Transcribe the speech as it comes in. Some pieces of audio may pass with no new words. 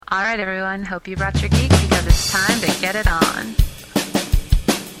All right, everyone. Hope you brought your geek because it's time to get it on.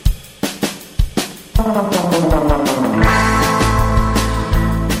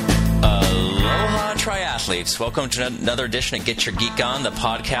 Aloha, triathletes. Welcome to another edition of Get Your Geek On, the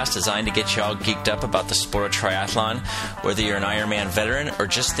podcast designed to get you all geeked up about the sport of triathlon, whether you're an Ironman veteran or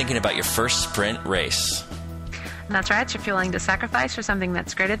just thinking about your first sprint race. And that's right. If you're willing to sacrifice for something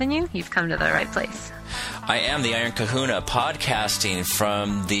that's greater than you, you've come to the right place. I am the Iron Kahuna, podcasting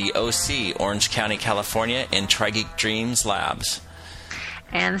from the OC, Orange County, California, in Tri-Geek Dreams Labs.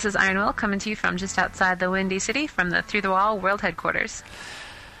 And this is Iron Will coming to you from just outside the Windy City from the Through the Wall World Headquarters.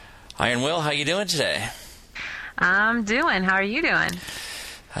 Iron Will, how you doing today? I'm doing. How are you doing?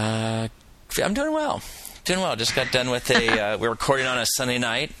 I'm doing well. Doing well. Just got done with we're recording on a Sunday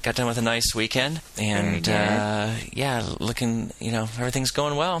night. Got done with a nice weekend, and looking. Everything's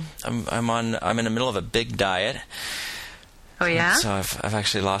going well. I'm in the middle of a big diet. Oh yeah. So I've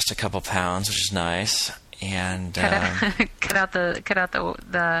actually lost a couple pounds, which is nice. And cut out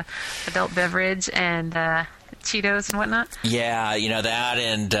the adult beverage and Cheetos and whatnot. Yeah, that,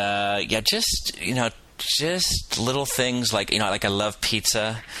 and just little things like I love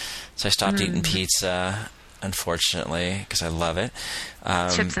pizza. So I stopped eating pizza, unfortunately, because I love it.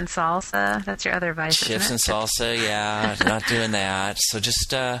 Chips and salsa, that's your other vice, Chips and salsa, yeah, not doing that. So just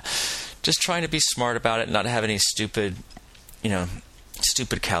trying to be smart about it, not have any stupid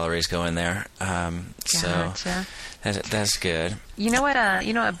calories go in there. Gotcha. So that's good. You know what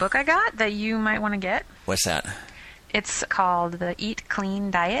a book I got that you might want to get? What's that? It's called The Eat Clean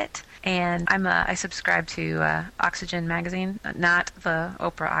Diet, and I subscribe to Oxygen magazine, not the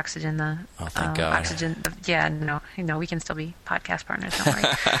Oprah Oxygen, the thank God. Oxygen. No, we can still be podcast partners. Don't worry.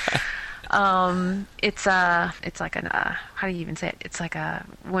 It's like how do you even say it? It's like a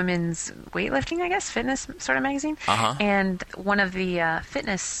women's weightlifting, I guess, fitness sort of magazine. Uh-huh. And one of the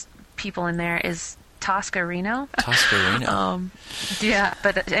fitness people in there is Tosca Reno. Tosca Reno. Yeah,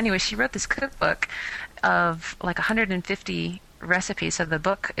 but anyway, she wrote this cookbook of like 150 recipes. So the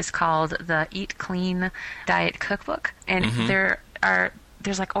book is called The Eat Clean Diet Cookbook, and there's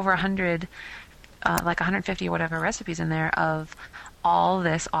like over 100, like 150 or whatever recipes in there of all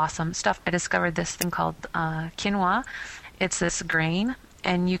this awesome stuff. I discovered this thing called quinoa. It's this grain,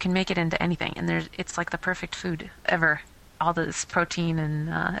 and you can make it into anything, and it's like the perfect food ever. All this protein and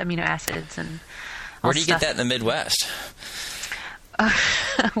amino acids and where do you get that in the Midwest?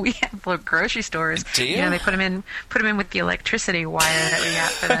 We have grocery stores. Do you? They put them in with the electricity wire that we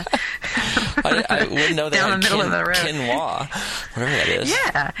got for the I wouldn't know that down the middle of the road. Quinoa, whatever that is.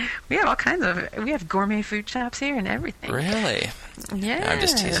 Yeah, we have all kinds of. We have gourmet food shops here and everything. Really? Yeah. I'm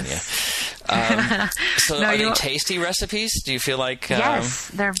just teasing you. So are they tasty recipes? Do you feel like? Yes,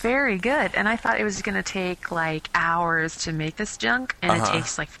 they're very good. And I thought it was going to take like hours to make this junk, and it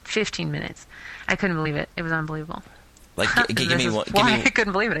takes like 15 minutes. I couldn't believe it. It was unbelievable. Like, give me one. I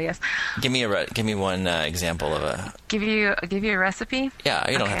couldn't believe it. I guess. Give me one example of a. Give you a recipe. Yeah,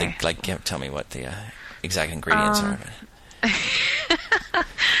 you don't have to tell me what the exact ingredients are.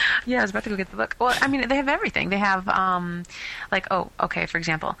 Yeah, I was about to go get the book. Well, I mean, they have everything. They have for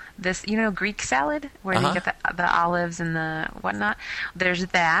example, this Greek salad where you get the olives and the whatnot. There's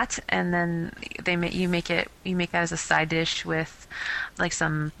that, and then you make that as a side dish with like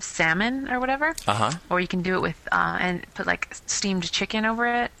some salmon or whatever. Or you can do it with and put like steamed chicken over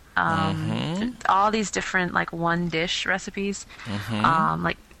it. All these different like one dish recipes.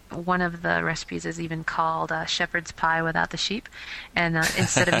 Like one of the recipes is even called shepherd's pie without the sheep, and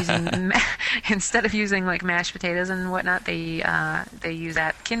instead of using like mashed potatoes and whatnot, they use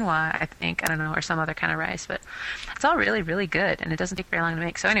that quinoa, I think, I don't know, or some other kind of rice, but it's all really, really good, and it doesn't take very long to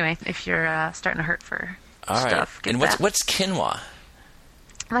make. So anyway, if you're starting to hurt for stuff, get and what's quinoa?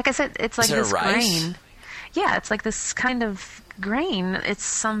 Like I said, it's like this rice? grain. Yeah, it's like this kind of grain. It's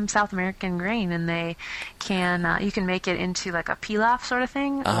some South American grain, and they can you can make it into like a pilaf sort of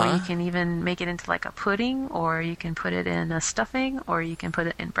thing, or you can even make it into like a pudding, or you can put it in a stuffing, or you can put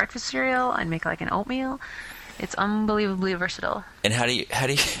it in breakfast cereal and make like an oatmeal. It's unbelievably versatile. And how do you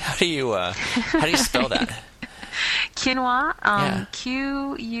spell that? Quinoa,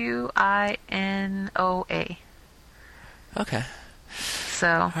 Quinoa. Okay. So.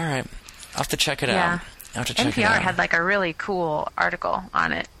 All right, I'll have to check it out. NPR had like a really cool article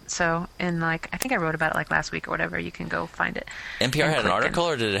on it. So I think I wrote about it like last week or whatever. You can go find it. NPR had an article,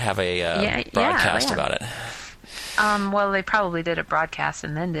 or did it have a broadcast about it? Well, they probably did a broadcast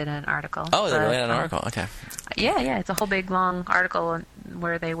and then did an article. Oh, they really had an article. Okay. Yeah. It's a whole big long article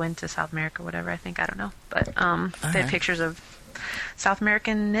where they went to South America or whatever. I think, I don't know, but they had pictures of South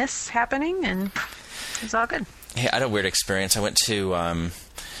American-ness happening, and it was all good. Hey, I had a weird experience. I went to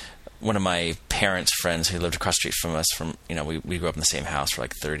one of my parents' friends who lived across the street from us. We grew up in the same house for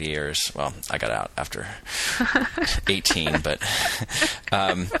like 30 years. Well, I got out after 18, but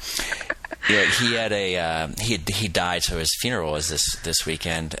he had he died, so his funeral was this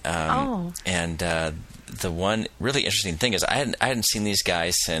weekend. And the one really interesting thing is I hadn't seen these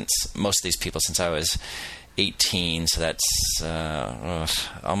guys most of these people since I was 18, so that's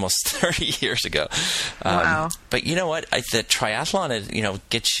almost 30 years ago. Wow. But you know what? The triathlon,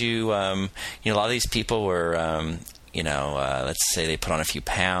 gets you. A lot of these people were, let's say they put on a few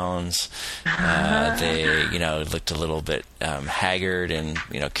pounds. They, looked a little bit haggard and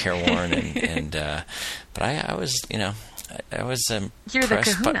careworn, and but I was, I was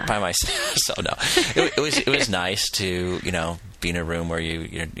impressed by myself. So no, it was nice to be in a room where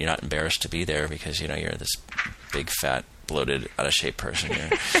you're not embarrassed to be there because you're this big fat bloated out of shape person.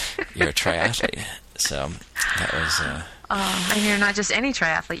 You're a triathlete, so that was. And you're not just any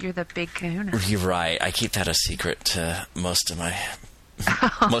triathlete; you're the big Kahuna. You're right. I keep that a secret to most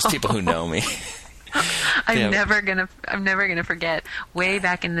people who know me. I'm never gonna forget way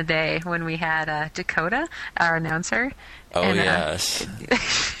back in the day when we had Dakota, our announcer. Oh, and, yes.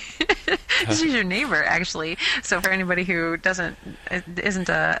 She's your neighbor, actually. So for anybody who isn't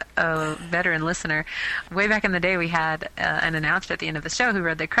a veteran listener, way back in the day we had an announcer at the end of the show who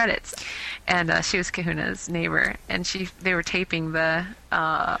read the credits, and she was Kahuna's neighbor, and they were taping the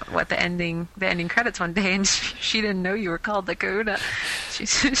ending credits one day, and she didn't know you were called the Kahuna.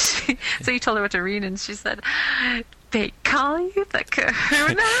 So you told her what to read, and she said, "They call you the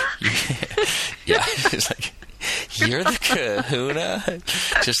Kahuna?" Yeah. It's like, "You're the Kahuna?"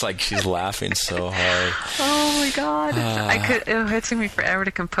 Just like she's laughing so hard. Oh my God! It took me forever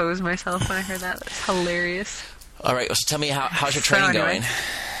to compose myself when I heard that. It's hilarious. All right, so tell me how's your training going?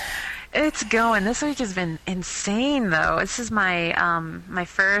 It's going. This week has been insane, though. This is my my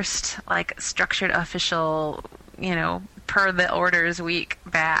first structured official, per the orders week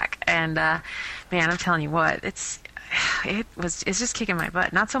back, and man, I'm telling you what, it's just kicking my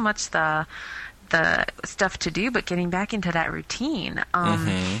butt. Not so much the stuff to do, but getting back into that routine.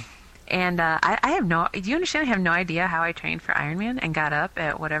 And I have do you understand? I have no idea how I trained for Ironman and got up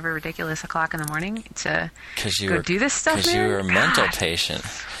at whatever ridiculous o'clock in the morning to do this stuff. Because you were a mental patient.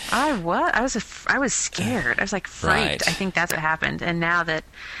 I was scared. I was freaked. Right. I think that's what happened. And now that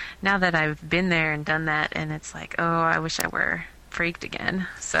I've been there and done that, and it's like, oh, I wish I were freaked again.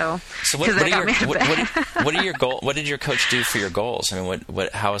 So what are your goal? What did your coach do for your goals? I mean,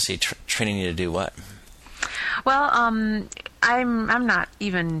 how is he training you to do what? Well, I'm not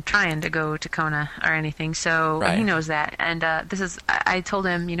even trying to go to Kona or anything, so he knows that. And I told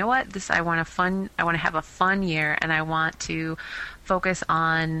him, you know what? I want to have a fun year, and I want to focus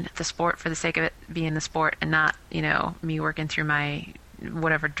on the sport for the sake of it being the sport, and not me working through my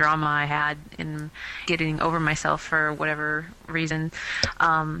whatever drama I had in getting over myself for whatever reason.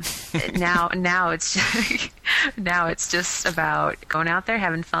 Now it's just about going out there,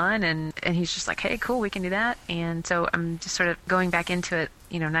 having fun, and he's just like, hey, cool, we can do that. And so I'm just sort of going back into it,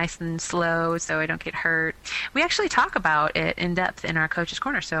 nice and slow, so I don't get hurt. We actually talk about it in depth in our Coach's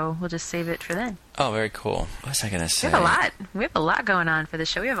Corner, so we'll just save it for then. Oh, very cool. What was I going to say? We have a lot going on for the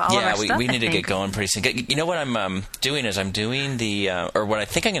show. We have all of our stuff. We need to get going pretty soon. You know what I'm doing is I'm doing or what I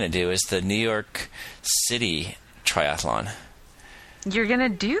think I'm going to do is the New York City Triathlon. You're going to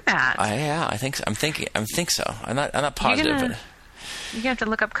do that? Yeah, I think so. I'm not positive. You're going to have to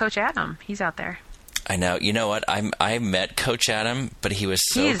look up Coach Adam. He's out there. I know. You know what? I met Coach Adam, but he was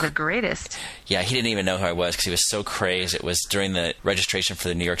so... He's the greatest. Yeah, he didn't even know who I was because he was so crazed. It was during the registration for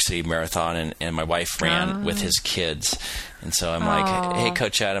the New York City Marathon, and my wife ran with his kids. And so I'm like, hey,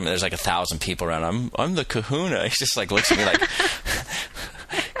 Coach Adam. And there's 1,000 people around. I'm the Kahuna. He just looks at me like,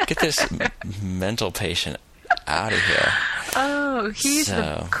 get this mental patient out of here. Oh, he's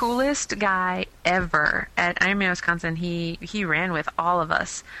the coolest guy ever. At Ironman Wisconsin, he ran with all of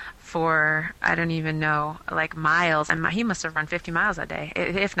us for, I don't even know, miles. And he must have run 50 miles that day,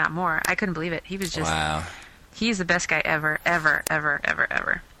 if not more. I couldn't believe it. He was just... Wow. He's the best guy ever, ever, ever, ever,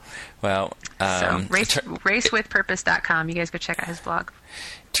 ever. Well... racewithpurpose.com. You guys go check out his blog.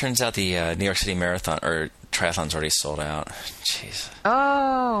 Turns out the New York City Marathon, or triathlon's already sold out. Jeez.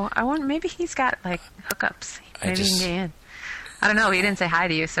 Oh, maybe he's got, hookups. Maybe he can get in. I don't know. He didn't say hi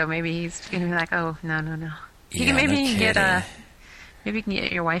to you, so maybe he's going to be like, oh, no. Maybe you can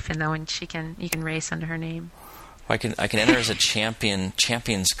get your wife in, though, and you can race under her name. Well, I can enter as a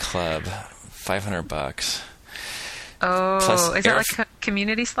Champions Club, $500. Oh, plus is that like a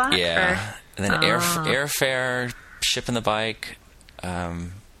community slot? Yeah, and then airfare, shipping the bike,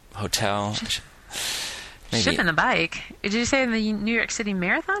 hotel. Shipping the bike. Did you say the New York City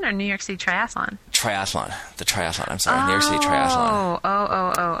Marathon or New York City Triathlon? Triathlon. The triathlon. I'm sorry, New York City Triathlon.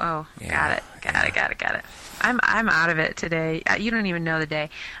 Oh. Yeah. Got it. I'm out of it today. You don't even know the day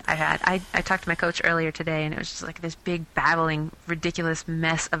I've had. I talked to my coach earlier today, and it was just like this big, babbling, ridiculous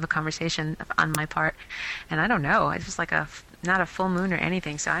mess of a conversation on my part. And I don't know. It's just like not a full moon or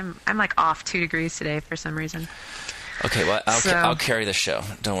anything. So I'm like off 2 degrees today for some reason. Okay, well, I'll carry the show.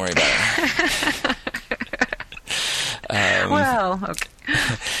 Don't worry about it. Okay.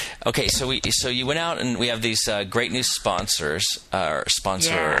 Okay, so you went out and we have these great new sponsors.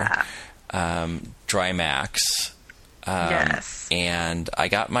 Drymax. Yes. And I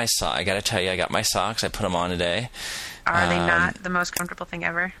got my I got to tell you, I got my socks. I put them on today. Are they not the most comfortable thing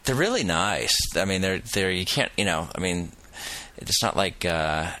ever? They're really nice. I mean, they're you can't, I mean, it's not like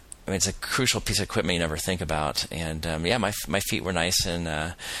it's a crucial piece of equipment you never think about. And my feet were nice,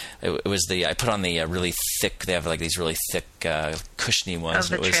 and it was I put on the really thick. They have like these really thick, cushiony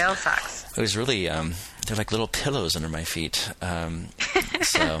ones. Oh, the trail socks. It was really they're like little pillows under my feet.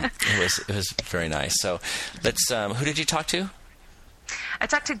 So it was very nice. So let's. Who did you talk to? I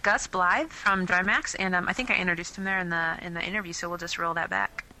talked to Gus Blythe from Drymax, and I think I introduced him there in the interview. So we'll just roll that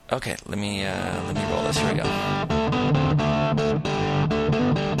back. Okay, let me roll this. Here we go.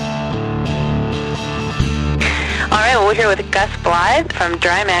 All right, well, we're here with Gus Blythe from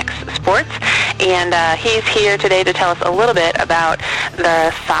Drymax Sports, and he's here today to tell us a little bit about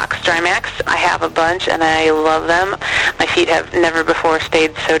the socks Drymax. I have a bunch, and I love them. My feet have never before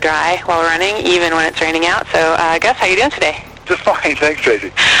stayed so dry while running, even when it's raining out. So, Gus, how are you doing today? Just fine, thanks,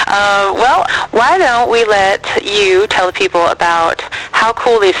 Tracy. Well, why don't we let you tell the people about how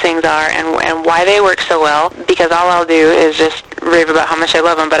cool these things are and why they work so well, because all I'll do is just rave about how much I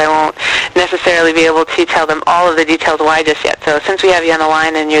love them, but I won't necessarily be able to tell them all of the details why just yet. So since we have you on the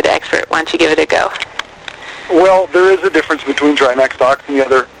line and you're the expert, why don't you give it a go? Well, there is a difference between Drymax socks and the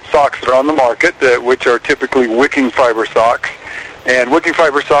other socks that are on the market, which are typically wicking fiber socks. And wicking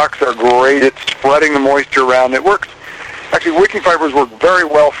fiber socks are great at spreading the moisture around. It works. Actually, wicking fibers work very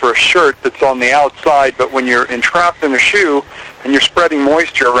well for a shirt that's on the outside, but when you're entrapped in a shoe and you're spreading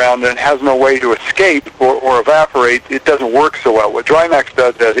moisture around and it has no way to escape or evaporate, it doesn't work so well. What Drymax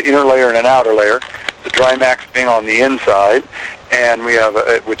does has an inner layer and an outer layer, the Drymax being on the inside, and we have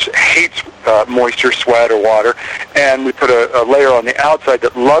which hates moisture, sweat, or water, and we put a layer on the outside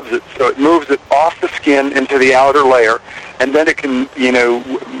that loves it, so it moves it off the skin into the outer layer, and then it can,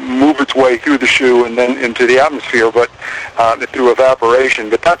 move its way through the shoe and then into the atmosphere, but through evaporation.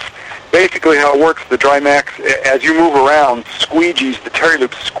 But that's basically how it works. The Drymax, as you move around, the terry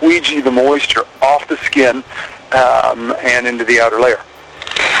loops squeegee the moisture off the skin and into the outer layer.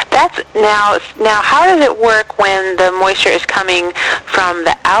 That's now. How does it work when the moisture is coming from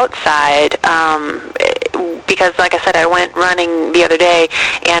the outside? Because, like I said, I went running the other day,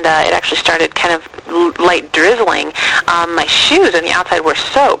 and it actually started kind of light drizzling. My shoes on the outside were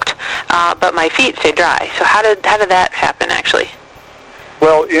soaked, but my feet stayed dry. So how did that happen, actually?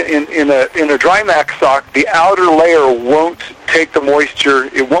 Well, in a Drymax sock, the outer layer won't take the moisture.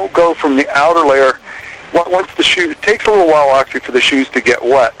 It won't go from the outer layer. Once the shoe, it takes a little while actually for the shoes to get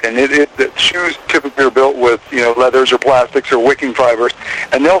wet, and the shoes typically are built with leathers or plastics or wicking fibers,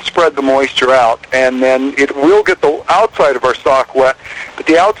 and they'll spread the moisture out, and then it will get the outside of our sock wet, but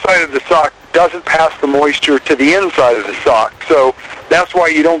the outside of the sock doesn't pass the moisture to the inside of the sock, so that's why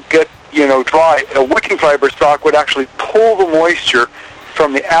you don't get dry. A wicking fiber sock would actually pull the moisture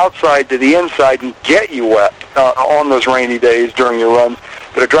from the outside to the inside and get you wet on those rainy days during your runs,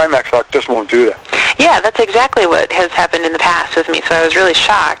 but a Drymax sock just won't do that. Yeah, that's exactly what has happened in the past with me, so I was really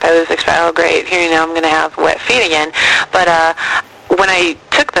shocked. I was expecting, oh great, here I'm going to have wet feet again. But when I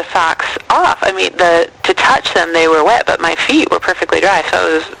took the socks off, to touch them, they were wet, but my feet were perfectly dry, so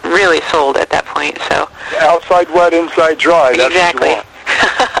I was really sold at that point. So outside wet, inside dry. That's exactly.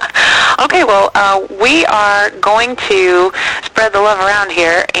 Okay, well, we are going to spread the love around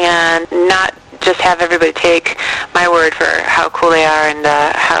here and not just have everybody take my word for how cool they are and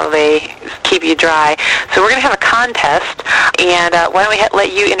how they keep you dry. So we're going to have a contest, and why don't we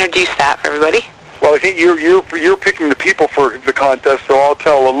let you introduce that for everybody? Well, I think you're picking the people for the contest, so I'll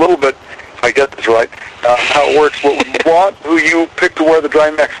tell a little bit, if I get this right, how it works. What we want who you pick to wear the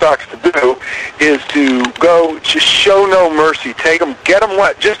Drymax socks to do is to go, just show no mercy. Take them, get them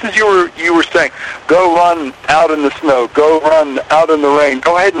wet, just as you were saying. Go run out in the snow. Go run out in the rain.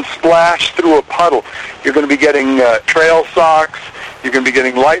 Go ahead and splash through a puddle. You're going to be getting trail socks, You're going to be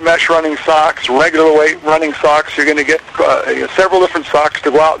getting light mesh running socks, regular weight running socks. You're going to get several different socks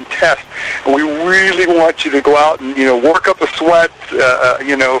to go out and test. And we really want you to go out and, work up a sweat,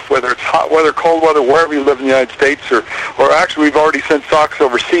 whether it's hot weather, cold weather, wherever you live in the United States, or actually we've already sent socks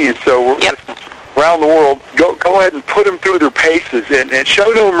overseas, so we're around the world. Go ahead and put them through their paces and show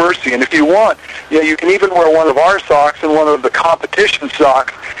no mercy. And if you want, you can even wear one of our socks and one of the competition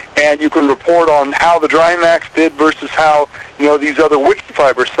socks, and you can report on how the Drymax did versus how these other wicking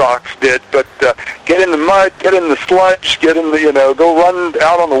fiber socks did. But get in the mud, get in the sludge, get in the go run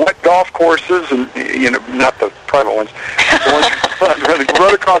out on the wet golf courses, and not the private ones, the ones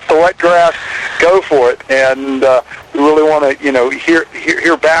run across the wet grass. Go for it, and we really want to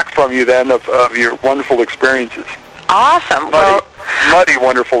hear back from you then of your wonderful experiences. Awesome. Muddy,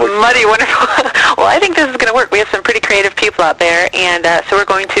 wonderful. Muddy, wonderful. Well, I think this is going to work. We have some pretty creative people out there, and so we're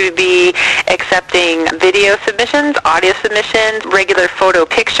going to be accepting video submissions, audio submissions, regular photo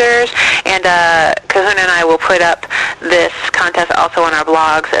pictures, and Kahuna and I will put up this contest also on our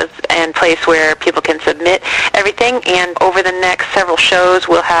blogs and place where people can submit everything. And over the next several shows,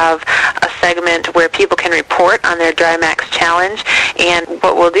 we'll have a segment where people can report on their Drymax challenge, and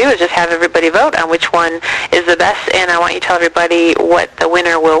what we'll do is just have everybody vote on which one is the best, and I want you to tell everybody what the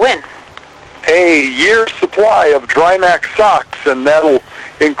winner will win. A year's supply of Drymax socks, and that'll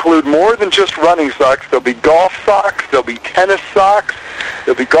include more than just running socks. There'll be golf socks, there'll be tennis socks,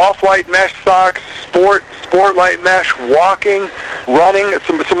 there'll be golf light mesh socks, sport light mesh, walking, running,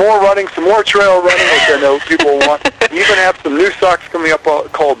 some more running, some more trail running, which I know people want. You even have some new socks coming up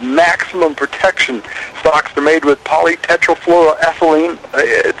called Maximum Protection socks. They're made with polytetrafluoroethylene.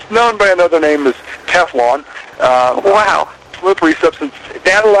 It's known by another name as Teflon. Wow. Slippery substance.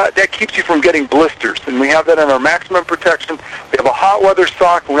 That keeps you from getting blisters, and we have that in our Maximum Protection. We have a hot weather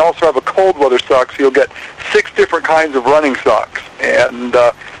sock, and we also have a cold weather sock, so you'll get 6 different kinds of running socks, and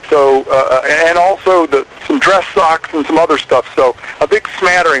and also some dress socks and some other stuff. So a big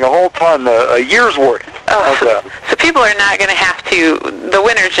smattering, a whole ton, a year's worth of that. So people are not going to have to. The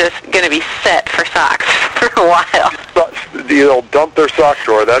winter's just going to be set for socks for a while. They'll dump their sock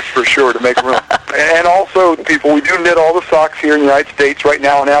drawer, that's for sure, to make room. And also, people, we do knit all the socks here in the United States right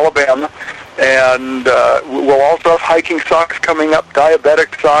now in Alabama. And we'll also have hiking socks coming up,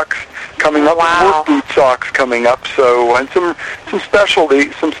 diabetic socks coming up, work boot socks coming up. So, and some special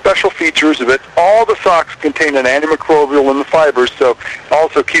features of it. All the socks contain an antimicrobial in the fibers, so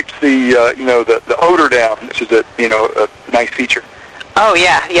also keeps the the odor down, which is a nice feature. Oh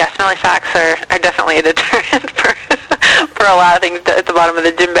yeah, smelly socks are definitely a deterrent for a lot of things at the bottom of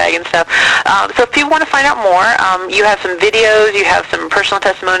the gym bag and stuff. So if people want to find out more, you have some videos, you have some personal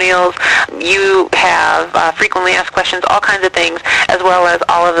testimonials, you have frequently asked questions, all kinds of things, as well as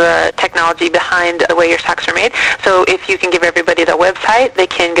all of the technology behind the way your socks are made. So if you can give everybody the website, they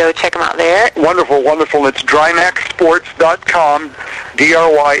can go check them out there. Wonderful. It's DrymaxSports.com,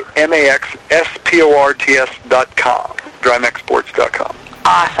 DrymaxSports.com. DrymaxSports.com.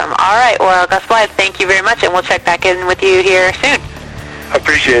 Awesome. All right. Well, Gus Blythe, thank you very much, and we'll check back in with you here soon. I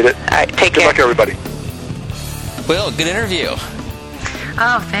appreciate it. All right. Take care. Good luck, everybody. Will, good interview.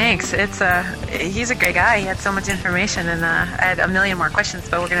 Oh, thanks. He's a great guy. He had so much information, and I had a million more questions,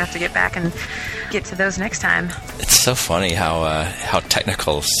 but we're going to have to get back and get to those next time. It's so funny how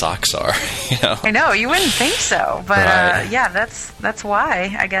technical socks are. I know, you wouldn't think so, but right. that's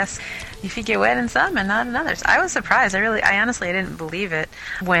why, I guess. Your feet get wet in some and not in others. I was surprised. I honestly didn't believe it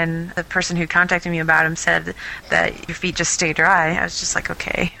when the person who contacted me about him said that your feet just stay dry. I was just like,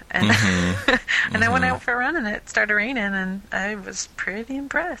 okay. And, and I went out for a run and it started raining and I was pretty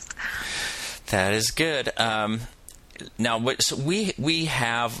impressed. That is good. Now, so we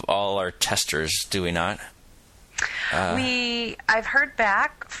have all our testers, do we not? I've heard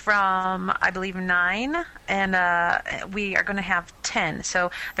back from, I believe, 9, and we are going to have 10.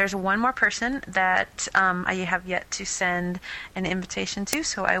 So there's one more person that I have yet to send an invitation to,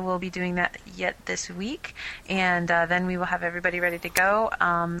 so I will be doing that yet this week, and then we will have everybody ready to go.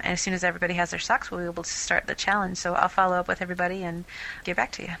 And as soon as everybody has their socks, we'll be able to start the challenge. So I'll follow up with everybody and get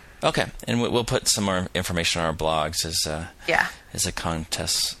back to you. Okay, and we'll put some more information on our blogs as the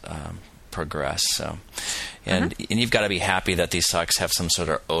contests progress. So, and you've got to be happy that these socks have some sort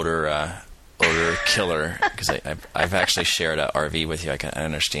of odor killer, because I've actually shared an RV with you. I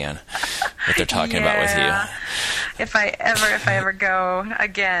understand what they're talking about with you. If I ever go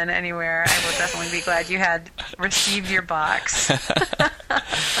again anywhere, I will definitely be glad you had received your box.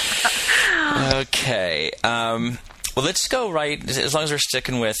 Okay. Well, let's go right, as long as we're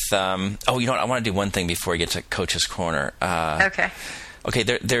sticking with, you know what, I want to do one thing before we get to Coach's Corner. Okay. Okay,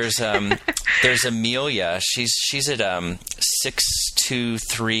 there's Amelia. She's at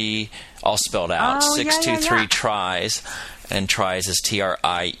 623, all spelled out. 623 tries, and tries is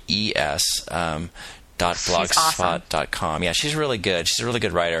TRIES. .blogspot.com. Yeah, she's really good. She's a really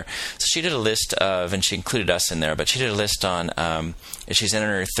good writer. So she did a list of, and she included us in there, but she did a list on she's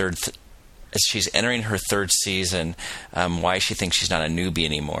entering her third season, why she thinks she's not a newbie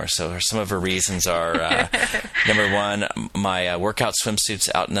anymore. So some of her reasons are, number one, my workout swimsuits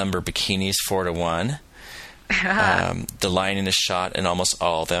outnumber bikinis 4-1. The lining is shot in almost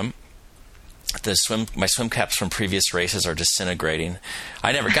all of them. My swim caps from previous races are disintegrating.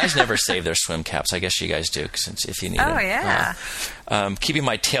 Guys never save their swim caps. I guess you guys do, since if you need them. Oh, yeah. Keeping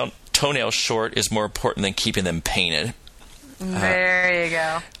my toenails short is more important than keeping them painted. There you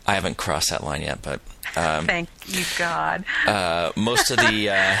go. I haven't crossed that line yet, but thank you, God. most of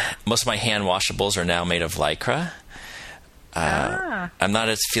my hand washables are now made of Lycra. I'm not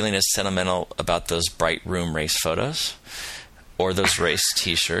feeling as sentimental about those bright room race photos, or those race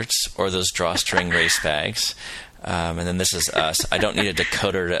T-shirts, or those drawstring race bags. And then this is us. I don't need a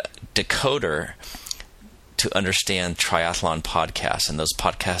decoder to understand triathlon podcasts, and those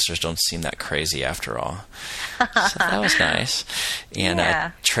podcasters don't seem that crazy after all. So that was nice.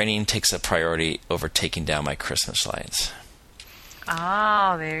 And training takes a priority over taking down my Christmas lights.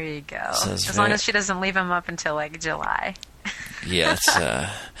 Oh, there you go. So as long as she doesn't leave them up until like July. Yeah,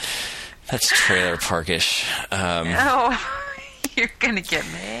 that's trailer parkish. You're gonna get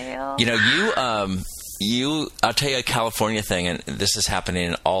mail. I'll tell you a California thing, and this is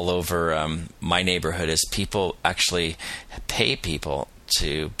happening all over my neighborhood, is people actually pay people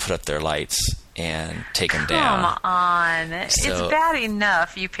to put up their lights and take them down. Come on. So, it's bad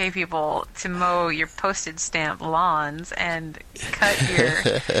enough you pay people to mow your postage stamp lawns and cut your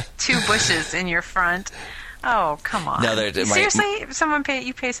 2 bushes in your front. Oh, come on. No, seriously? You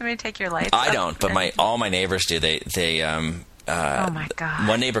pay somebody to take your lights I up? don't, but all my neighbors do. They oh my God!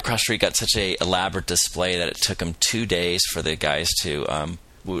 One neighbor across the street got such a elaborate display that it took them 2 days for the guys to, a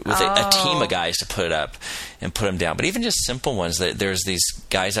team of guys to put it up and put them down. But even just simple ones, there's these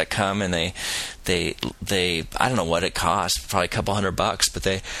guys that come and they I don't know what it costs, probably a couple $100, but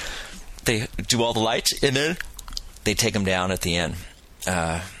they do all the lights and then they take them down at the end.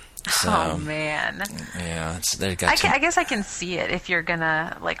 Oh man! Yeah, I guess I can see it if you're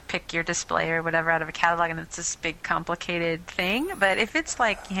gonna like pick your display or whatever out of a catalog, and it's this big complicated thing. But if it's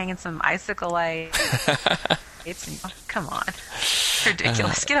like hanging some icicle lights, come on, it's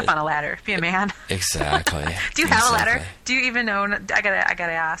ridiculous. Get up on a ladder, be a man. Exactly. Do you have a ladder? Do you even own? I gotta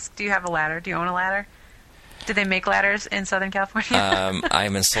ask. Do you have a ladder? Do you own a ladder? Do they make ladders in Southern California?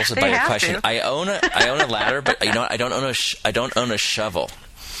 I'm insulted by your question. I own a ladder, but you know what? I don't own a shovel.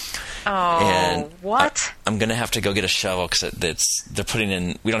 Oh, and what? I'm going to have to go get a shovel because they're putting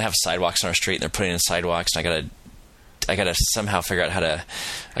in. We don't have sidewalks on our street, and they're putting in sidewalks. And I gotta somehow figure out I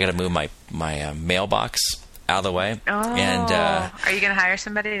gotta move my mailbox out of the way. Oh, and are you going to hire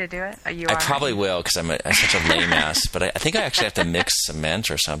somebody to do it? I probably will because I'm such a lame ass. But I think I actually have to mix cement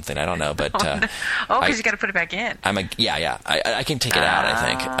or something. I don't know, but because you got to put it back in. I can take it out. I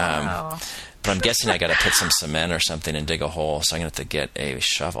think. But I'm guessing I got to put some cement or something and dig a hole. So I'm going to have to get a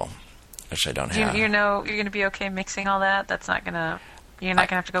shovel, which I don't have. You're going to be okay mixing all that? That's not going to... You're not going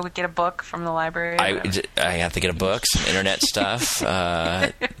to have to go get a book from the library? I have to get a book, some internet stuff. Do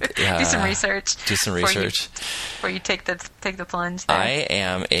some research. Before you take the plunge there. I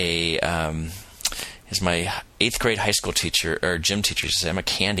am as my 8th grade high school teacher or gym teacher says, I'm a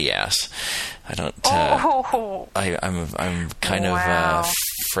candy ass. I don't. I'm kind of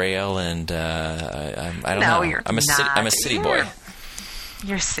frail and I don't know. You're I'm a city boy.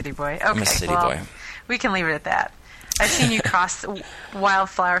 You're a city boy. Okay, I'm a city boy. We can leave it at that. I've seen you cross the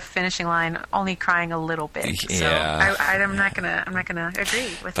wildflower finishing line, only crying a little bit. So yeah. I'm not gonna agree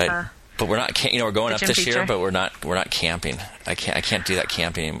with. But we're not. We're going up this teacher. year, but we're not camping. I can't do that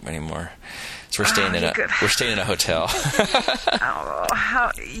camping anymore. So we're staying in a hotel.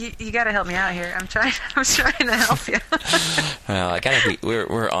 You got to help me out here. I'm trying to help you. Well,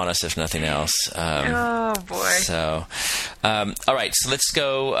 we're honest if nothing else. Oh boy. So, all right. So let's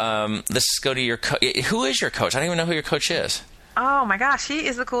go. Let's go to your coach. Who is your coach? I don't even know who your coach is. Oh my gosh, he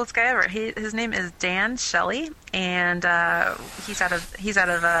is the coolest guy ever. His name is Dan Shelley, and he's out of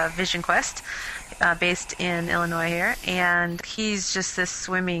Vision Quest, based in Illinois here, and he's just this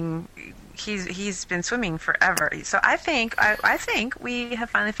swimming. He's been swimming forever. So I think we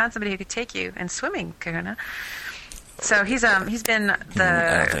have finally found somebody who could take you in swimming, Kahuna. So he's been the.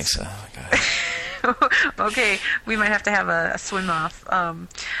 I don't think so. Okay, we might have to have a swim off.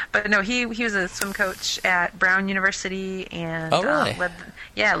 But no, he was a swim coach at Brown University, and really?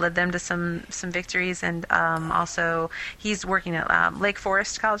 led them to some victories. And also, he's working at Lake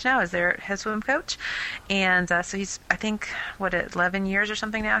Forest College now as their head swim coach. And so he's, I think, 11 years or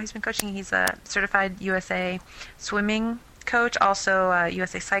something now he's been coaching. He's a certified USA swimming coach, also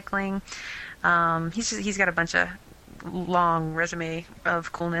USA cycling. He's got a bunch of long resume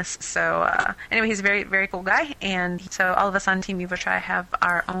of coolness. So anyway, he's a very, very cool guy, and so all of us on Team EvoTry have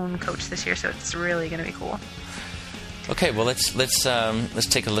our own coach this year, so it's really going to be cool. Okay, well let's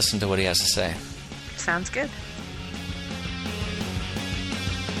take a listen to what he has to say. Sounds good.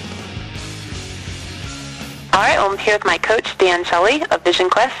 All right, well, I'm here with my coach, Dan Shelley of Vision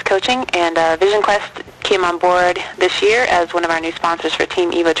Quest Coaching, and Vision Quest came on board this year as one of our new sponsors for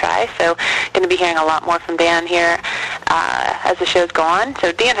Team EvoTry, so going to be hearing a lot more from Dan here as the shows go on.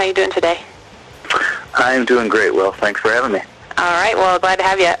 So, Dan, how are you doing today? I'm doing great, Will. Thanks for having me. All right, well, glad to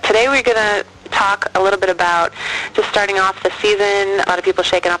have you. Today we're going to talk a little bit about just starting off the season. A lot of people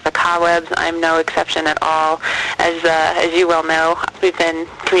shaking off the cobwebs. I'm no exception at all. As you well know, we've been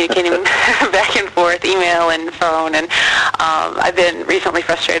communicating back and forth, email and phone, and I've been recently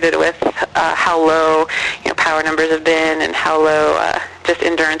frustrated with how low power numbers have been and how low just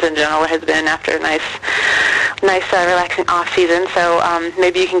endurance in general has been after a nice relaxing off season. So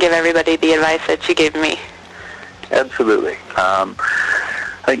maybe you can give everybody the advice that you gave me. Absolutely.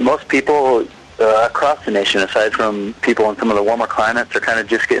 I think most people across the nation, aside from people in some of the warmer climates, are kind of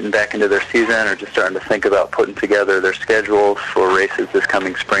just getting back into their season or just starting to think about putting together their schedules for races this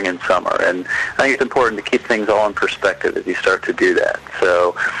coming spring and summer. And I think it's important to keep things all in perspective as you start to do that.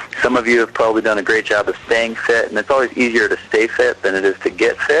 So some of you have probably done a great job of staying fit, and it's always easier to stay fit than it is to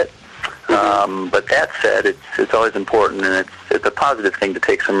get fit. But that said, it's always important, and it's a positive thing to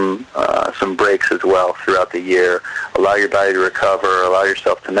take some breaks as well throughout the year. Allow your body to recover, allow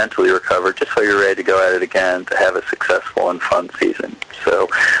yourself to mentally recover, just so you're ready to go at it again to have a successful and fun season. So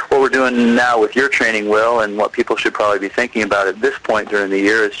what we're doing now with your training, Will, and what people should probably be thinking about at this point during the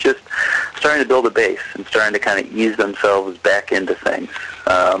year is just starting to build a base and starting to kind of ease themselves back into things.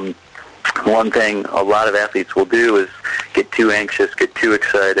 One thing a lot of athletes will do is get too anxious, get too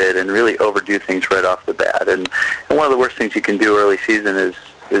excited, and really overdo things right off the bat. And one of the worst things you can do early season is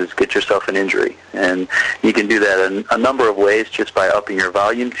get yourself an injury. And you can do that in a number of ways, just by upping your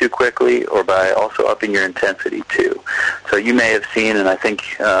volume too quickly or by also upping your intensity too. So you may have seen, and I think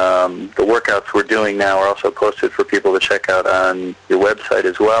the workouts we're doing now are also posted for people to check out on your website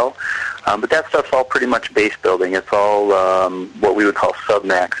as well. But that stuff's all pretty much base building. It's all what we would call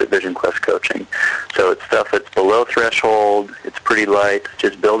sub-max at Vision Quest Coaching. So it's stuff that's below threshold, it's pretty light,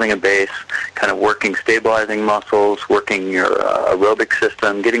 just building a base, kind of working stabilizing muscles, working your aerobic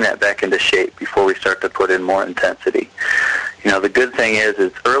system, getting that back into shape before we start to put in more intensity. The good thing is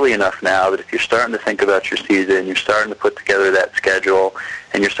it's early enough now that if you're starting to think about your season, you're starting to put together that schedule,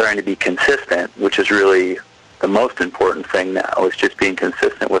 and you're starting to be consistent, which is really the most important thing now, is just being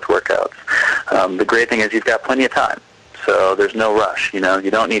consistent with workouts. The great thing is you've got plenty of time, so there's no rush. You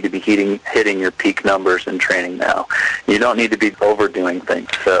don't need to be hitting your peak numbers in training now. You don't need to be overdoing things.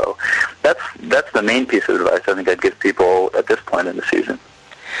 So that's the main piece of advice I think I'd give people at this point in the season.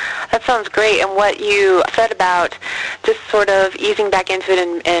 That sounds great. And what you said about just sort of easing back into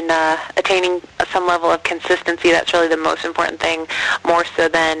it and attaining some level of consistency, that's really the most important thing, more so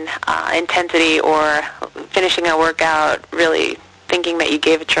than intensity or finishing a workout really thinking that you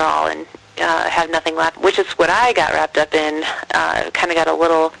gave it your all and have nothing left, which is what I got wrapped up in. Kind of got a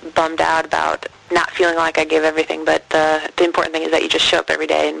little bummed out about not feeling like I gave everything, but the important thing is that you just show up every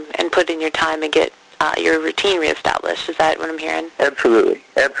day and put in your time and get your routine reestablished. Is that what I'm hearing? Absolutely.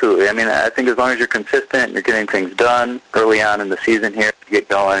 I mean, I think as long as you're consistent, you're getting things done early on in the season here to get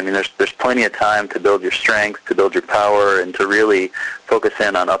going. I mean, there's plenty of time to build your strength, to build your power, and to really focus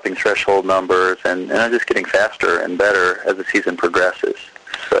in on upping threshold numbers and just getting faster and better as the season progresses.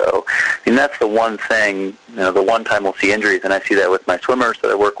 So, I mean, that's the one thing, the one time we'll see injuries, and I see that with my swimmers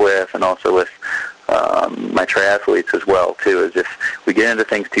that I work with and also with my triathletes as well, too, is if we get into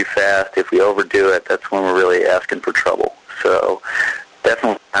things too fast, if we overdo it, that's when we're really asking for trouble. So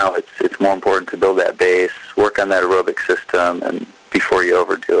definitely now it's more important to build that base, work on that aerobic system, and before you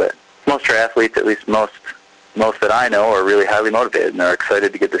overdo it. Most triathletes, at least most that I know, are really highly motivated and are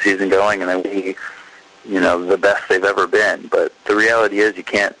excited to get the season going, and they be, the best they've ever been. But the reality is you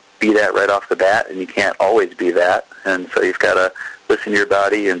can't be that right off the bat, and you can't always be that. And so you've got to listen to your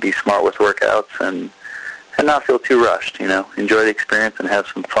body and be smart with workouts and not feel too rushed, Enjoy the experience and have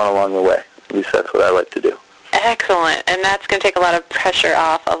some fun along the way. At least that's what I like to do. Excellent, and that's going to take a lot of pressure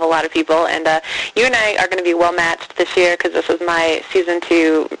off of a lot of people. And you and I are going to be well matched this year because this is my season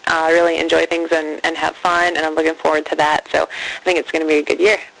to really enjoy things and have fun, and I'm looking forward to that. So I think it's going to be a good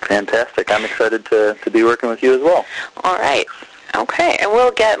year. Fantastic. I'm excited to be working with you as well. All right. Okay, and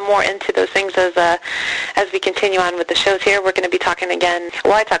we'll get more into those things as we continue on with the shows here. We're going to be talking again.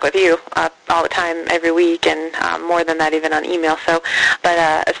 Well, I talk with you all the time, every week, and more than that, even on email. So, but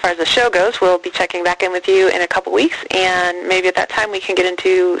as far as the show goes, we'll be checking back in with you in a couple weeks, and maybe at that time we can get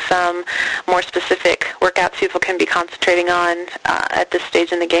into some more specific workouts people can be concentrating on at this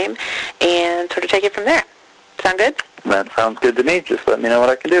stage in the game, and sort of take it from there. Sound good? That sounds good to me. Just let me know what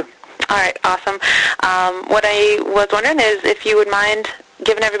I can do. All right, awesome. What I was wondering is if you would mind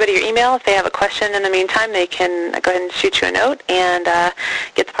giving everybody your email. If they have a question in the meantime, they can go ahead and shoot you a note and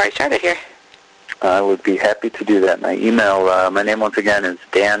get the party started here. I would be happy to do that. My email, my name once again is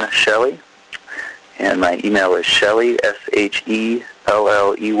Dan Shelley, and my email is Shelley, Shelley,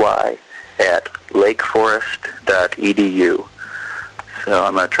 @lakeforest.edu. So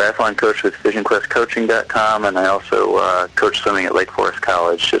I'm a triathlon coach with VisionQuestCoaching.com, and I also coach swimming at Lake Forest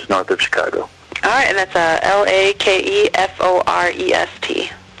College, just north of Chicago. All right, and that's LakeForest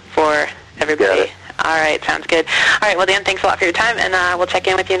for everybody. Got it. All right, sounds good. All right, well, Dan, thanks a lot for your time, and we'll check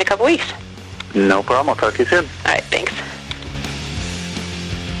in with you in a couple weeks. No problem. I'll talk to you soon. All right, thanks.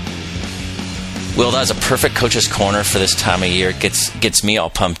 Well, that was a perfect coach's corner for this time of year. Gets me all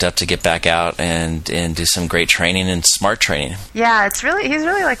pumped up to get back out and do some great training and smart training. Yeah, he's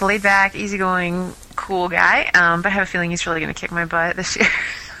really like laid back, easygoing, cool guy. But I have a feeling he's really going to kick my butt this year.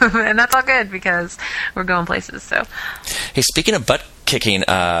 And that's all good because we're going places. So, hey, speaking of butt kicking,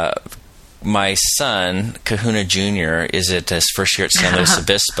 my son Kahuna Jr. is at his first year at San Luis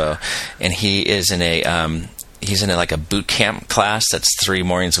Obispo, and he is in a he's in like a boot camp class that's 3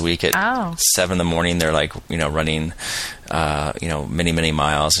 mornings a week at 7 in the morning. They're like running many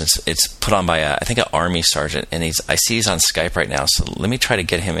miles. It's put on by I think an Army sergeant, and I see he's on Skype right now. So let me try to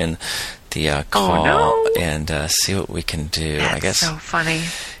get him in the call and see what we can do. That's I guess so funny.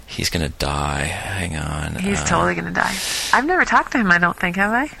 He's gonna die. Hang on. He's totally gonna die. I've never talked to him. I don't think,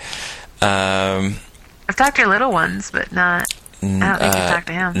 have I? I've talked to your little ones, but not. I don't think I've talked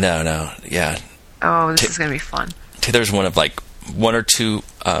to him. No. Yeah. Oh, this is gonna be fun. Taylor's one of like one or two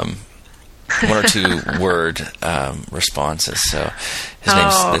word responses. So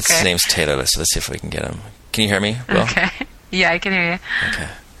his name's Taylor. So let's see if we can get him. Can you hear me, Will? Okay. Yeah, I can hear you. Okay.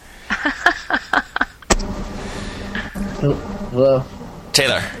 Hello.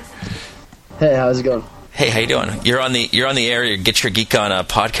 Taylor. Hey, how's it going? Hey, how you doing? You're on the air. Get your Geek on a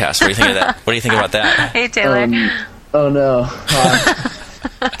podcast. What do you think of that? What do you think about that? Hey, Taylor. Oh no.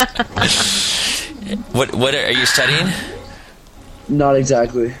 What are you studying? Not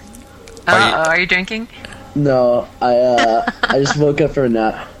exactly. Are you drinking? No, I just woke up for a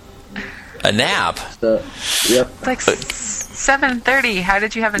nap. A nap? So, yep. It's like 7:30. How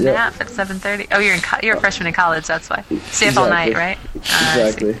did you have a nap at 7:30? Oh, you're a freshman in college. That's why. Stay up all night, right?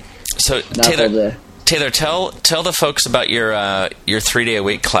 Exactly. So Taylor, tell the folks about your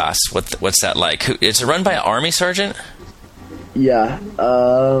 3-day-a-week class. What's that like? Is it run by an Army sergeant? Yeah.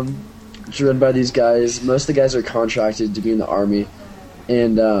 It's run by these guys. Most of the guys are contracted to be in the Army,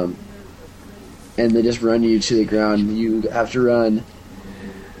 and they just run you to the ground. You have to run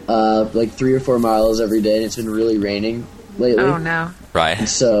like 3 or 4 miles every day. And it's been really raining lately. Oh no! Right. And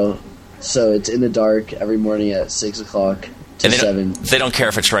so it's in the dark every morning at 6 o'clock to 7. They don't care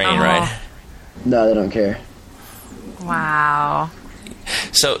if it's raining, right? No, they don't care. Wow.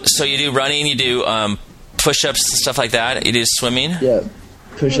 So you do running, you do push-ups, stuff like that. You do swimming. Yeah,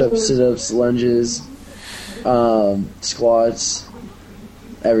 push-ups, sit-ups, lunges, squats,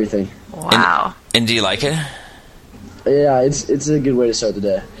 everything. Wow. And do you like it? Yeah, it's a good way to start the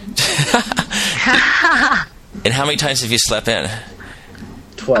day. And how many times have you slept in?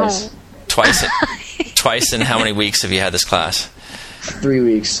 Twice. Twice. Twice. In how many weeks have you had this class? 3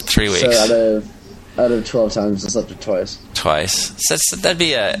 weeks. 3 weeks. So out of 12 times, I slept twice. Twice. So that'd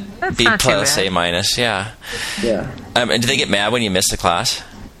be a B plus, A minus. Yeah. Yeah. And do they get mad when you miss the class?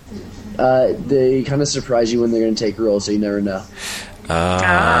 They kind of surprise you when they're going to take a roll, so you never know.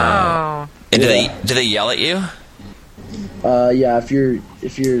 Oh. And do they yell at you? Yeah. If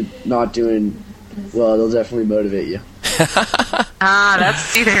you're not doing well, they'll definitely motivate you.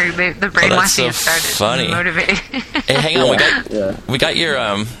 That's either the brain washing has started. Funny. Motivate. Hey, hang on. We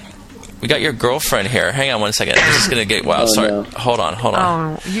got your girlfriend here. Hang on one second. This is gonna get wild. Oh, Sorry. no. Hold on.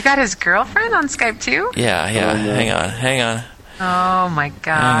 Oh, you got his girlfriend on Skype too? Yeah. Oh, no. Hang on. Oh my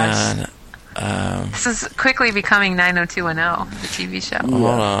gosh. Hang on. This is quickly becoming 90210, the TV show.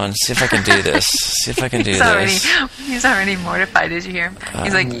 Hold on. See if I can do this. He's already mortified. Did you hear him?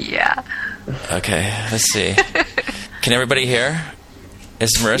 He's like, yeah. Okay, let's see. Can everybody hear?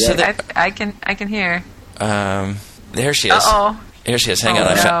 Is Marissa there? I can hear. There she is. Uh-oh. Here she is. Hang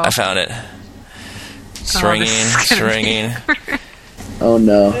on. No. I found it. It's ringing. Oh,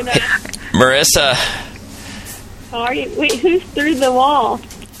 no. Marissa. How are you? Wait, who's through the wall?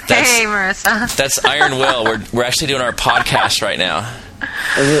 Hey, Marissa. That's Iron Will. We're actually doing our podcast right now.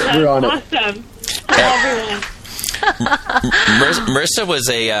 We're on it. Awesome. Hello, everyone. Marissa was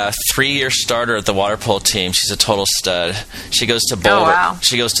a 3-year starter at the water polo team. She's a total stud. She goes to Boulder. Oh, wow.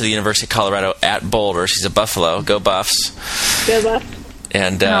 She goes to the University of Colorado at Boulder. She's a Buffalo. Go Buffs. Go Buffs.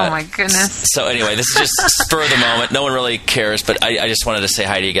 And oh my goodness. So anyway, this is just spur of the moment. No one really cares, but I just wanted to say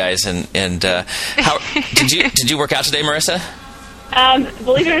hi to you guys. And how did you work out today, Marissa?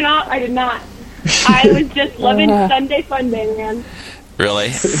 Believe it or not, I did not. I was just loving Sunday Fun Day, man. Really?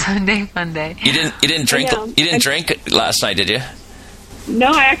 Sunday Fun Day. You didn't drink. You didn't drink last night, did you? No,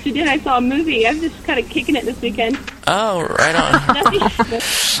 I actually did. I saw a movie. I'm just kind of kicking it this weekend. Oh, right on.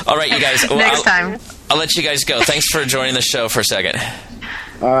 All right, you guys. Well, Next time. I'll let you guys go. Thanks for joining the show for a second.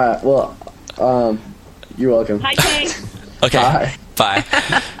 All right. Well, you're welcome. Hi, Kay. Okay. Bye.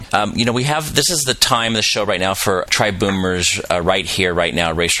 This is the time of the show right now for Tri-Boomers right here, right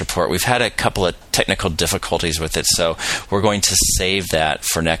now, Race Report. We've had a couple of technical difficulties with it, so we're going to save that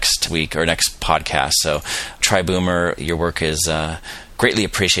for next week or next podcast. So, Tri-Boomer, your work is greatly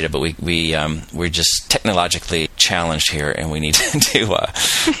appreciated, but we're just technologically challenged here, and we need to save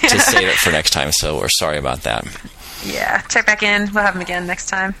it for next time, so we're sorry about that. Yeah, check back in. We'll have them again next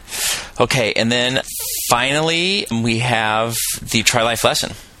time. Okay, and then finally, we have the Tri-Life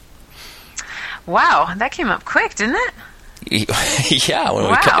lesson. Wow, that came up quick, didn't it? Yeah, when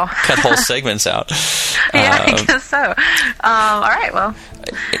we cut whole segments out. Yeah, I guess so. All right, well,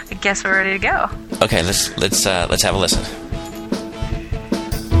 I guess we're ready to go. Okay, let's have a listen.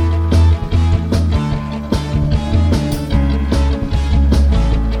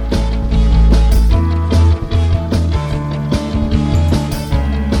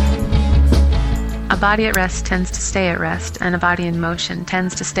 A body at rest tends to stay at rest, and a body in motion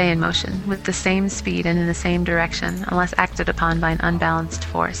tends to stay in motion, with the same speed and in the same direction, unless acted upon by an unbalanced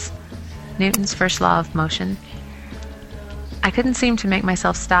force. Newton's first law of motion. I couldn't seem to make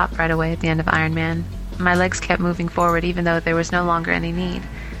myself stop right away at the end of Iron Man. My legs kept moving forward even though there was no longer any need.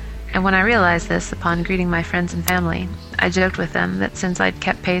 And when I realized this, upon greeting my friends and family, I joked with them that since I'd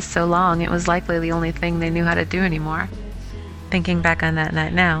kept pace so long, it was likely the only thing they knew how to do anymore. Thinking back on that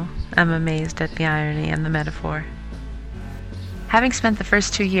night now, I'm amazed at the irony and the metaphor. Having spent the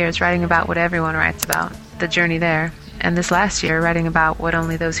first 2 years writing about what everyone writes about, the journey there, and this last year writing about what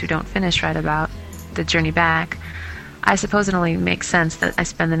only those who don't finish write about, the journey back, I suppose it only makes sense that I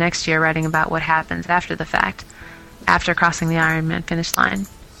spend the next year writing about what happens after the fact, after crossing the Ironman finish line.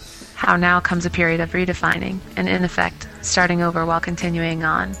 How now comes a period of redefining, and in effect, starting over while continuing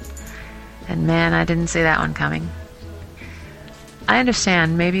on. And man, I didn't see that one coming. I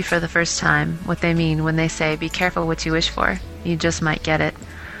understand, maybe for the first time, what they mean when they say, be careful what you wish for, you just might get it.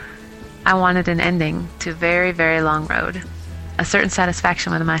 I wanted an ending to a very, very long road, a certain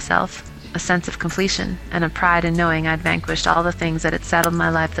satisfaction with myself, a sense of completion, and a pride in knowing I'd vanquished all the things that had saddled my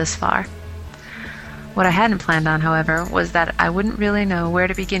life thus far. What I hadn't planned on, however, was that I wouldn't really know where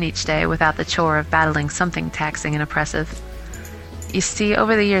to begin each day without the chore of battling something taxing and oppressive. You see,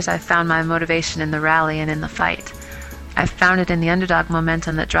 over the years I've found my motivation in the rally and in the fight. I've found it in the underdog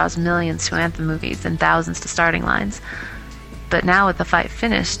momentum that draws millions to anthem movies and thousands to starting lines. But now with the fight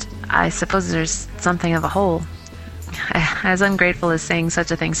finished, I suppose there's something of a hole. As ungrateful as saying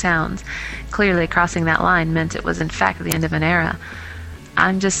such a thing sounds, clearly crossing that line meant it was in fact the end of an era.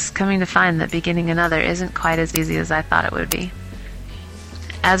 I'm just coming to find that beginning another isn't quite as easy as I thought it would be.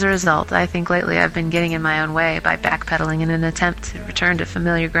 As a result, I think lately I've been getting in my own way by backpedaling in an attempt to return to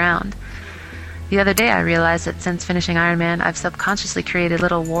familiar ground. The other day I realized that since finishing Iron Man, I've subconsciously created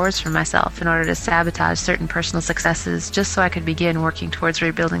little wars for myself in order to sabotage certain personal successes just so I could begin working towards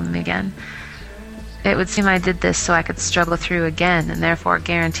rebuilding them again. It would seem I did this so I could struggle through again and therefore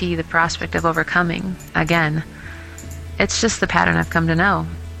guarantee the prospect of overcoming again. It's just the pattern I've come to know,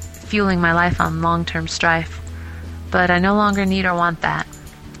 fueling my life on long-term strife. But I no longer need or want that.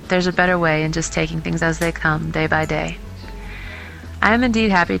 There's a better way in just taking things as they come, day by day. I am indeed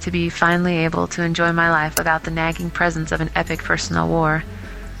happy to be finally able to enjoy my life without the nagging presence of an epic personal war.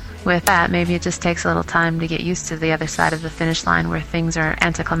 With that, maybe it just takes a little time to get used to the other side of the finish line where things are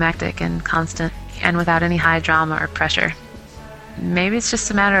anticlimactic and constant, and without any high drama or pressure. maybe it's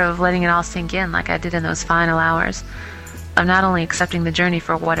just a matter of letting it all sink in like I did in those final hours. Of not only accepting the journey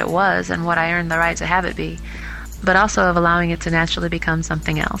for what it was and what I earned the right to have it be, but also of allowing it to naturally become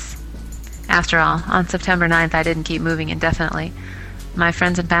something else. After all, on September 9th, I didn't keep moving indefinitely. My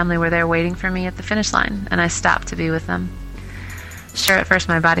friends and family were there waiting for me at the finish line, and I stopped to be with them. Sure, at first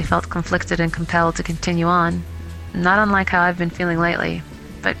my body felt conflicted and compelled to continue on, not unlike how I've been feeling lately,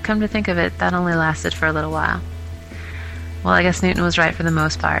 but come to think of it, that only lasted for a little while. Well, I guess Newton was right for the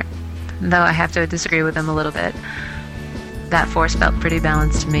most part, though I have to disagree with him a little bit. That force felt pretty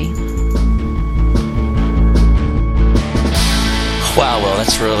balanced to me. Wow, well,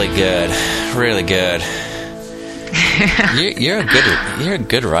 that's really good. Really good. You're a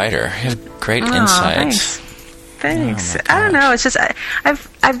good writer. You have great insights. Thanks. I don't know. It's just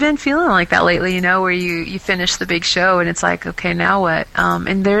I've been feeling like that lately. Where you finish the big show and it's like, okay, now what?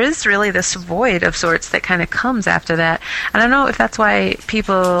 And there is really this void of sorts that kind of comes after that. I don't know if that's why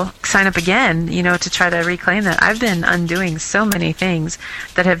people sign up again. To try to reclaim that. I've been undoing so many things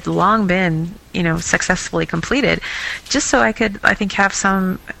that have long been successfully completed, just so I could, I think, have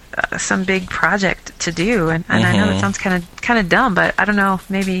some big project to do. And I know that sounds kind of dumb, but I don't know.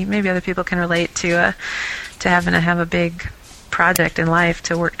 Maybe other people can relate to having to have a big project in life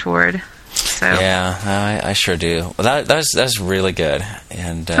to work toward. So yeah, I sure do. Well, that's really good,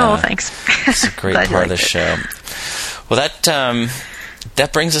 and thanks. It's a great part of the show. Well,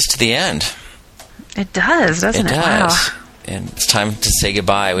 that brings us to the end. It does, doesn't it? Wow. Does. And it's time to say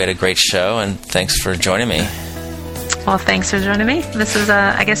goodbye. We had a great show, and thanks for joining me. Well, thanks for joining me. This is,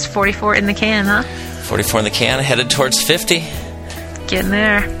 I guess, 44 in the can, huh? 44 in the can, headed towards 50. Getting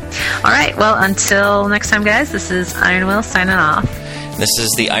there. All right, well, until next time, guys, this is Iron Will signing off. This is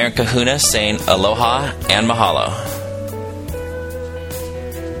the Iron Kahuna saying aloha and mahalo.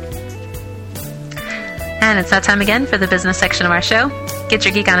 And it's that time again for the business section of our show. Get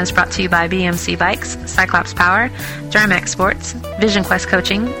Your Geek On is brought to you by BMC Bikes, Cyclops Power, Duramax Sports, Vision Quest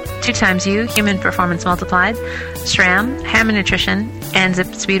Coaching, 2XU, Human Performance Multiplied, SRAM, Hammond Nutrition, and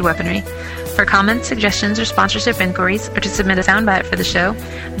Zip Speed Weaponry. For comments, suggestions, or sponsorship inquiries, or to submit a soundbite for the show,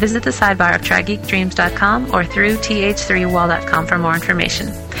 visit the sidebar of trygeekdreams.com or through th3wall.com for more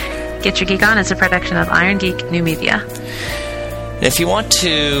information. Get Your Geek On is a production of Iron Geek New Media. If you like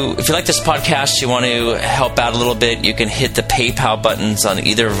this podcast, you want to help out a little bit, you can hit the PayPal buttons on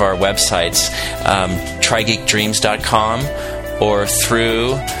either of our websites, trygeekdreams.com or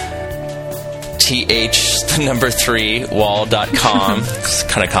through th3wall.com. It's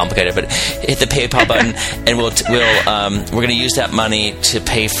kind of complicated, but hit the PayPal button, and we're going to use that money to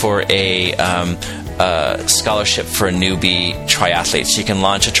pay for a scholarship for a newbie triathlete. So you can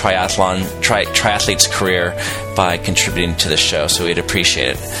launch a triathlete's career by contributing to the show. So we'd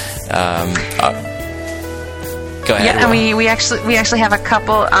appreciate it. Go ahead. Yeah, and we actually have a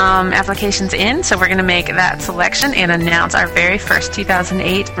couple applications in, so we're going to make that selection and announce our very first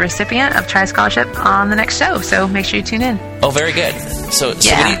 2008 recipient of Tri Scholarship on the next show. So make sure you tune in. Oh, very good. So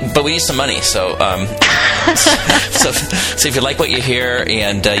we need some money. So so if you like what you hear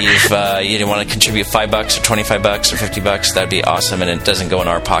and you want to contribute $5 or $25 or $50, that'd be awesome. And it doesn't go in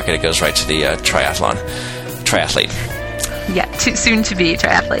our pocket; it goes right to the triathlete. Yeah, soon to be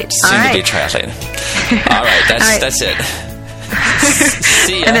triathlete. Soon to be triathlete. All right, that's it.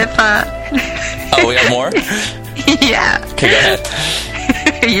 See ya. And if oh, we have more? Yeah. Okay, go ahead.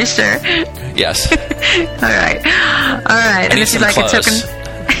 Are you sure? Yes. All right. And if you'd like a token,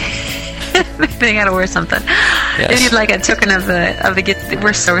 they gotta wear something. Yes. If you'd like a token of the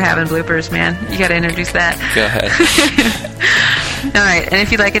we're so having bloopers, man. You gotta introduce that. Go ahead. All right, and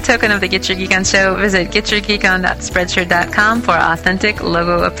if you'd like a token of the Get Your Geek On show, visit getyourgeekon.spreadshirt.com for authentic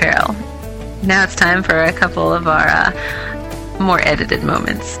logo apparel. Now it's time for a couple of our more edited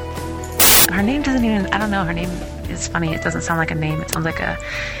moments. Her name doesn't even, I don't know, her name is funny. It doesn't sound like a name. It sounds like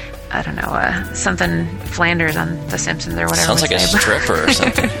something Flanders on The Simpsons or whatever. Sounds like a stripper or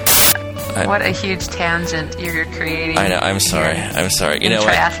something. What a huge tangent you're creating. I know, I'm sorry. You know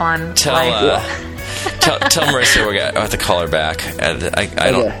what? Triathlon Tell Marissa we're going to have to call her back. I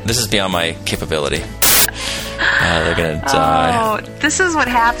don't. Okay. This is beyond my capability. They're going to die. Oh, this is what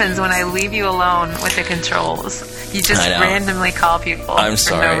happens when I leave you alone with the controls. You just randomly call people. I'm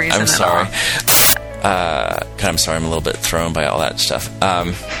sorry. For no reason I'm sorry. I'm sorry. I'm a little bit thrown by all that stuff.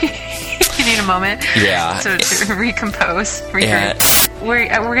 You need a moment. Yeah. So to recompose. Regroup. We're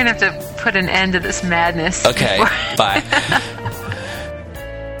going to have to put an end to this madness. Okay. Bye.